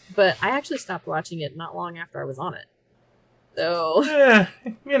 yeah. But I actually stopped watching it not long after I was on it. So...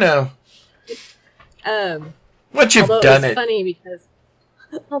 Once you've done it...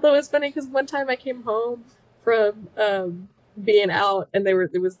 Although it's funny because one time I came home from being out and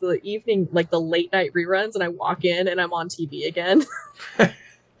it was the evening, like the late night reruns, and I walk in and I'm on TV again.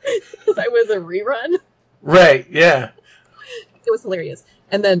 Because I was a rerun. Right, yeah. It was hilarious.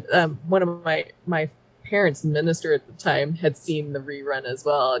 And then one of my parents' minister at the time had seen the rerun as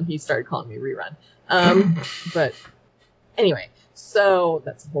well, and he started calling me Rerun. But anyway, so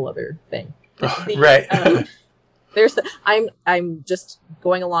that's a whole other thing. Right. I'm just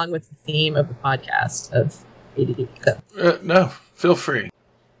going along with the theme of the podcast of ADD. No, feel free.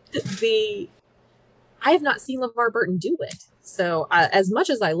 I have not seen LeVar Burton do it. So as much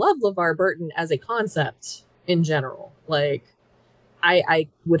as I love LeVar Burton as a concept in general, like I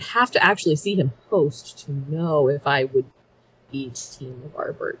would have to actually see him host to know if I would be team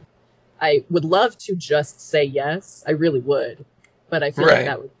LeVar Burton. I would love to just say yes. I really would. But I feel like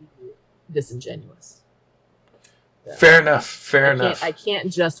that would be disingenuous. So, fair enough. I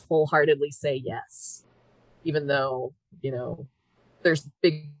can't just full-heartedly say yes. Even though, there's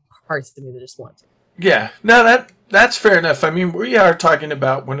big parts of me that just want to. Yeah. No, that's fair enough. I mean, we are talking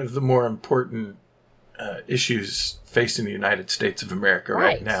about one of the more important issues facing the United States of America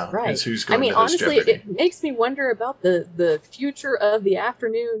right now. Right. Is who's going to host honestly, Jeopardy. It makes me wonder about the future of the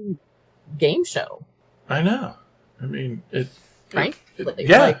afternoon game show. I know. I mean, it's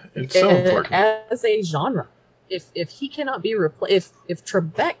so important as a genre. If he cannot be replaced, if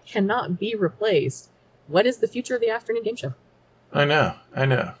Trebek cannot be replaced, what is the future of the afternoon game show? I know.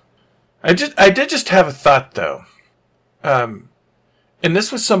 I did just have a thought though, and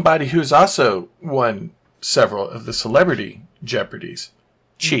this was somebody who's also won several of the celebrity Jeopardies.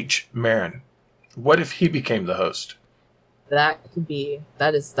 Cheech Marin. What if he became the host? That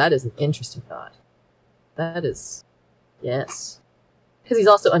is an interesting thought. That is, yes, because he's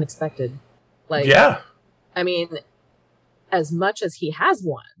also unexpected. Like, yeah. I mean, as much as he has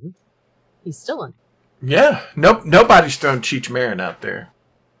won, he's still on. Yeah. Nope. Nobody's thrown Cheech Marin out there.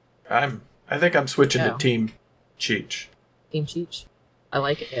 I think I'm switching to Team Cheech. Team Cheech. I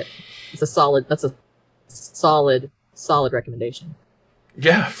like it. That's a solid recommendation.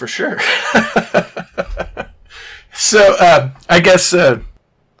 Yeah, for sure. So, I guess,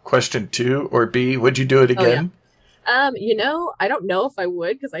 question 2 or B, would you do it again? Oh, yeah. I don't know if I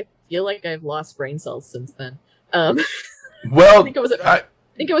would, because I feel like I've lost brain cells since then. Well, I think it was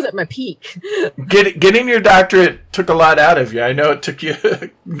at my peak. Getting your doctorate took a lot out of you. I know it took you.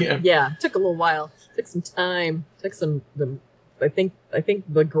 Yeah, it took a little while. Took some time. I think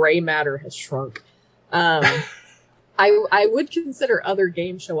the gray matter has shrunk. I would consider other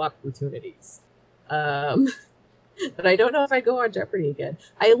game show opportunities. But I don't know if I go on Jeopardy again.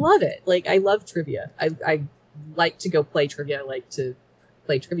 I love it. Like, I love trivia. I like to go play trivia. I like to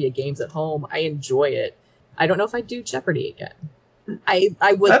play trivia games at home. I enjoy it. I don't know if I'd do Jeopardy again. I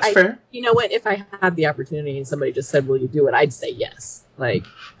would. That's fair. You know what? If I had the opportunity and somebody just said, "Will you do it?" I'd say yes. Like,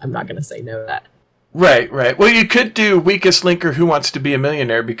 I'm not going to say no to that. Right. Well, you could do Weakest Link or Who Wants to Be a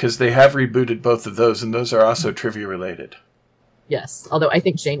Millionaire because they have rebooted both of those, and those are also trivia related. Yes, although I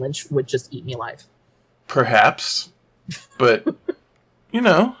think Jane Lynch would just eat me alive. Perhaps, but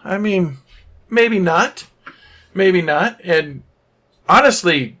I mean, maybe not. And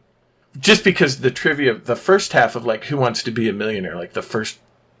honestly, just because the trivia, the first half of like Who Wants to Be a Millionaire, like the first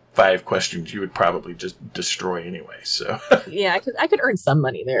 5 questions, you would probably just destroy anyway. So yeah, I could earn some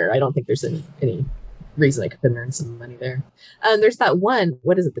money there. I don't think there's any reason I couldn't earn some money there. There's that one.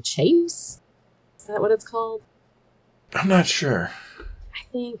 What is it? The Chase? Is that what it's called? I'm not sure. I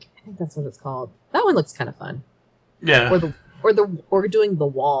think that's what it's called. That one looks kind of fun. Yeah. Or or doing the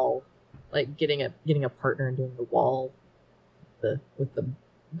wall, like getting a partner and doing the wall,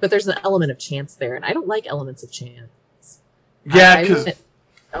 but there's an element of chance there, and I don't like elements of chance. Yeah, because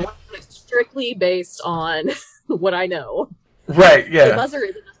I want it strictly based on what I know. Right. Yeah.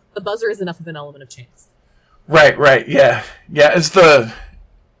 The buzzer is enough of an element of chance. Right. Yeah.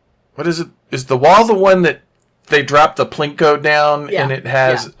 What is it? Is the wall the one that they drop the Plinko down and it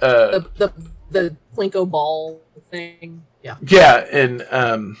has the Plinko ball thing? Yeah. Yeah, and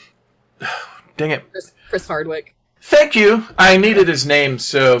dang it, Chris Hardwick. Thank you. I needed his name,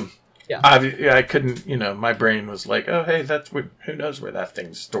 so yeah. I couldn't. My brain was like, oh, hey, that's what. Who knows where that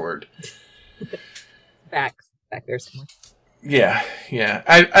thing's stored? back there somewhere. Yeah.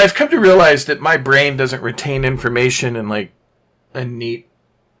 I've come to realize that my brain doesn't retain information in like a neat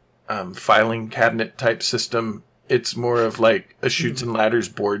filing cabinet type system. It's more of like a Chutes and Ladders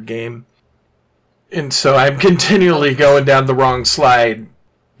board game. And so I'm continually going down the wrong slide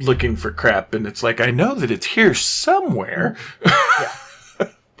looking for crap. And it's like, I know that it's here somewhere. Yeah.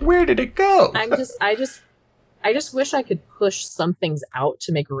 Where did it go? I just wish I could push some things out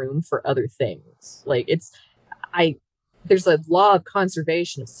to make room for other things. Like there's a law of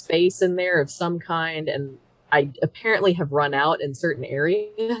conservation of space in there of some kind. And I apparently have run out in certain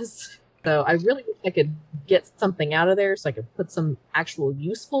areas. So I really wish I could get something out of there so I could put some actual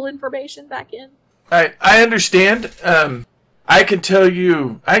useful information back in. I understand. I can tell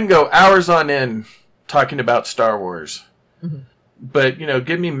you, I can go hours on end talking about Star Wars. Mm-hmm. But,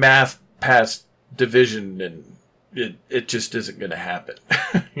 give me math past division and it just isn't going to happen.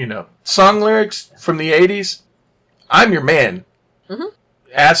 Song lyrics from the 80s, I'm your man. Mm-hmm.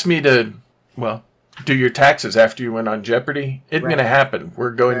 Ask me to, do your taxes after you went on Jeopardy. It's going to happen.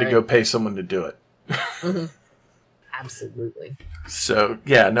 We're going to go pay someone to do it. Mm-hmm. Absolutely. So,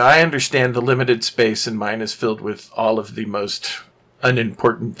 I understand the limited space, and mine is filled with all of the most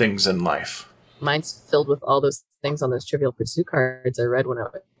unimportant things in life. Mine's filled with all those things on those Trivial Pursuit cards I read when I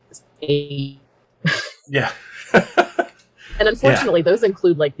was 8. Yeah. And unfortunately, those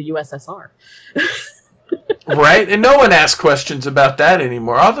include, like, the USSR. Right? And no one asks questions about that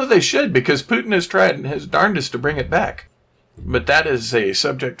anymore, although they should, because Putin has tried his darndest to bring it back. But that is a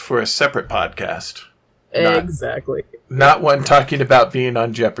subject for a separate podcast. Exactly. Not one talking about being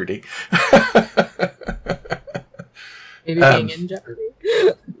on Jeopardy. Maybe being in Jeopardy.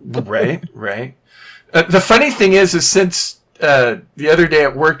 Right. The funny thing is since the other day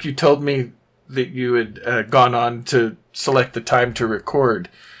at work you told me that you had gone on to select the time to record,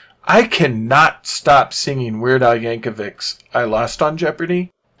 I cannot stop singing Weird Al Yankovic's I Lost on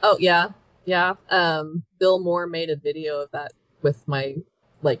Jeopardy. Oh, yeah. Bill Moore made a video of that with my,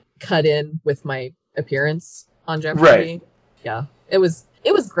 cut in with my appearance on Jeopardy. Right. Yeah. It was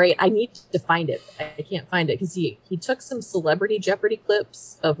great. I need to find it. I can't find it because he took some celebrity Jeopardy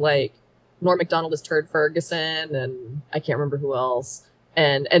clips of Norm Macdonald as Turd Ferguson and I can't remember who else.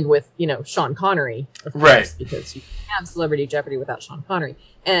 And with, Sean Connery, of course, right. Because you can't have Celebrity Jeopardy without Sean Connery.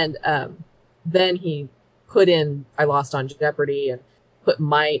 And then he put in I Lost on Jeopardy and put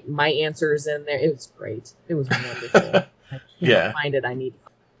my answers in there. It was great. It was wonderful. I can't find it.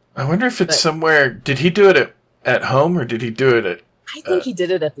 I wonder if it's somewhere. Did he do it at home or did he do it at... I think he did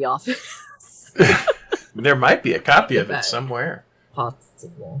it at the office. There might be a copy of it somewhere.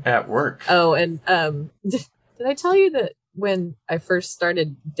 Possible. At work. Oh, and did I tell you that when I first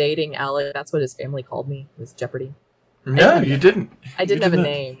started dating Alec, that's what his family called me, was Jeopardy? No, you didn't. I didn't have a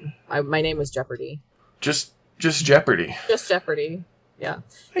name. My name was Jeopardy. Just Jeopardy. Just Jeopardy. Yeah.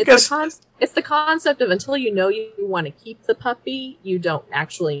 It's the concept of until you want to keep the puppy, you don't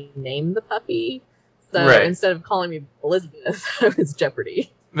actually name the puppy. So instead of calling me Elizabeth, it was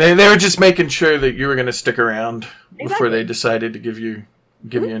Jeopardy. They were just making sure that you were going to stick around before they decided to give you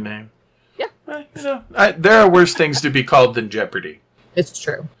a name. Yeah. There are worse things to be called than Jeopardy. It's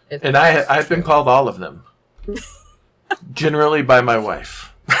true. I've been called all of them. Generally by my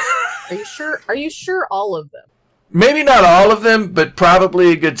wife. Are you sure all of them? Maybe not all of them, but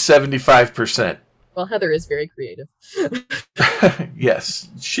probably a good 75%. Well, Heather is very creative. Yes.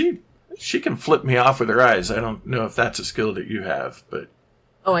 She can flip me off with her eyes. I don't know if that's a skill that you have, but...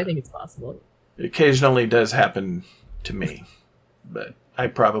 Oh, I think it's possible. It occasionally does happen to me, but I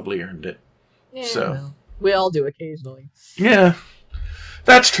probably earned it. Yeah, so we all do occasionally. Yeah,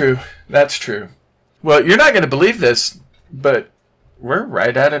 that's true. Well, you're not going to believe this, but we're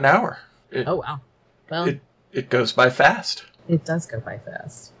right at an hour. Oh, wow. Well, it goes by fast. It does go by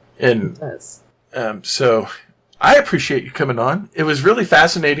fast. And it does. So I appreciate you coming on. It was really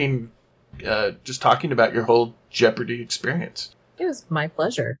fascinating just talking about your whole Jeopardy experience. It was my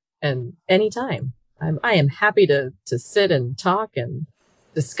pleasure. And anytime. I am happy to sit and talk and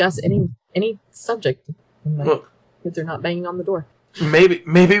discuss any subject. My kids are not banging on the door.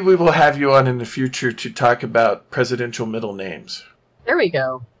 Maybe we will have you on in the future to talk about presidential middle names. There we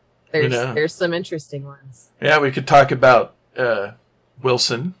go. There's some interesting ones. Yeah, we could talk about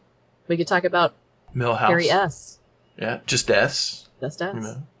Wilson. We could talk about Milhouse. Harry S. Yeah, just S. Just S. You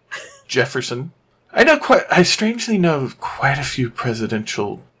know, Jefferson. I strangely know quite a few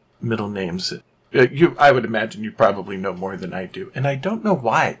presidential middle names. I would imagine you probably know more than I do, and I don't know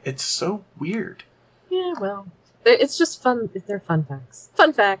why. It's so weird. Yeah, well, it's just fun. They're fun facts.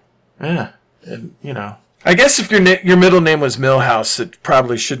 Fun fact. Yeah, and I guess if your middle name was Milhouse, it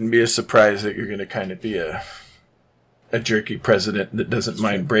probably shouldn't be a surprise that you're going to kind of be a jerky president that doesn't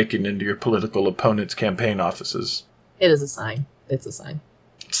mind breaking into your political opponent's campaign offices. It is a sign. It's a sign.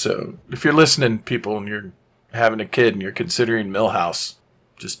 So if you're listening, people, and you're having a kid and you're considering Milhouse,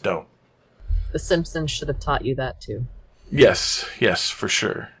 just don't. The Simpsons should have taught you that too. Yes, for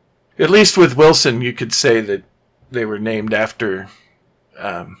sure. At least with Wilson, you could say that they were named after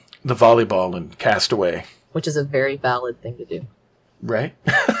the volleyball in Castaway. Which is a very valid thing to do. Right?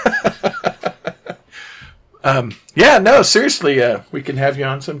 Yeah, no, seriously, we can have you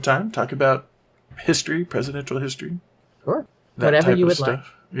on sometime, talk about history, presidential history. Sure. Whatever you would like.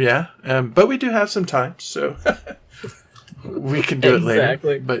 Yeah, but we do have some time, so we can do it later.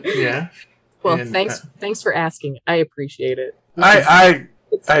 Exactly. But yeah. Well, thanks for asking. I appreciate it. I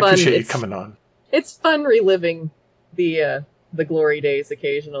appreciate you coming on. It's fun reliving the glory days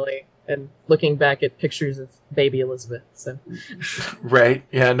occasionally and looking back at pictures of baby Elizabeth. So. Right.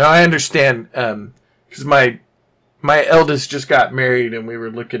 Yeah. No, I understand. Because my eldest just got married, and we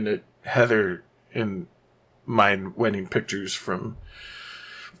were looking at Heather and my wedding pictures from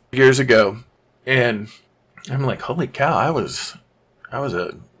years ago, and I'm like, holy cow! I was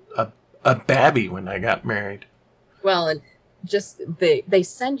a babby when I got married. Well, and just they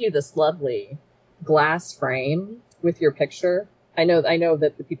send you this lovely glass frame with your picture. I know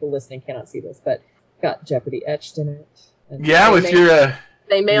that the people listening cannot see this, but got Jeopardy etched in it. And yeah,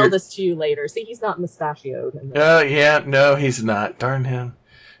 they mail this to you later. See, he's not mustachioed. Yeah, no, he's not. Darn him.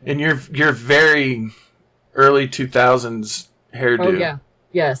 And your very early 2000s hairdo. Oh yeah,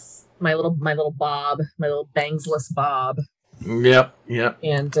 yes, my little bob, my little bangsless bob. Yep.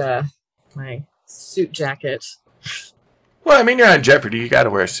 And my suit jacket. Well, I mean, you're on Jeopardy. You got to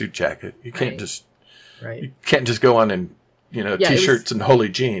wear a suit jacket. You can't You can't just go on in t-shirts and holy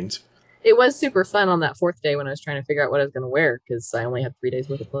jeans. It was super fun on that fourth day when I was trying to figure out what I was going to wear because I only had 3 days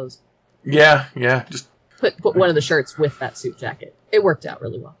worth of clothes. Yeah. Just put one of the shirts with that suit jacket. It worked out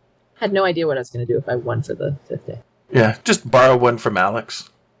really well. Had no idea what I was going to do if I won for the 5th day. Yeah, just borrow one from Alex.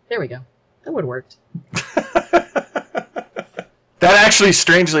 There we go. That would have worked. That actually,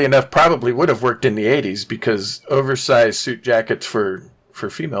 strangely enough, probably would have worked in the 80s because oversized suit jackets for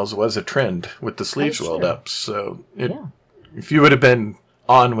females was a trend with the sleeves rolled up. So if you would have been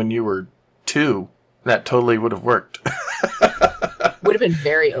on when you were 2, that totally would have worked. Would have been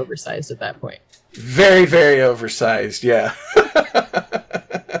very oversized at that point. Very, very oversized, yeah.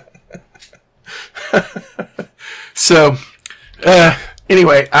 So,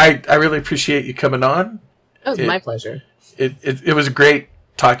 anyway, I really appreciate you coming on. It was my pleasure. It was great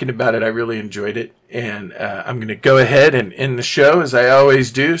talking about it. I really enjoyed it. And I'm going to go ahead and end the show as I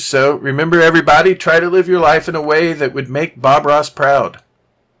always do. So remember, everybody, try to live your life in a way that would make Bob Ross proud.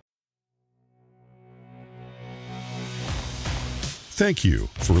 Thank you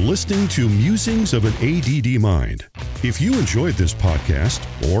for listening to Musings of an ADD Mind. If you enjoyed this podcast,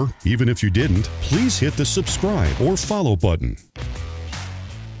 or even if you didn't, please hit the subscribe or follow button.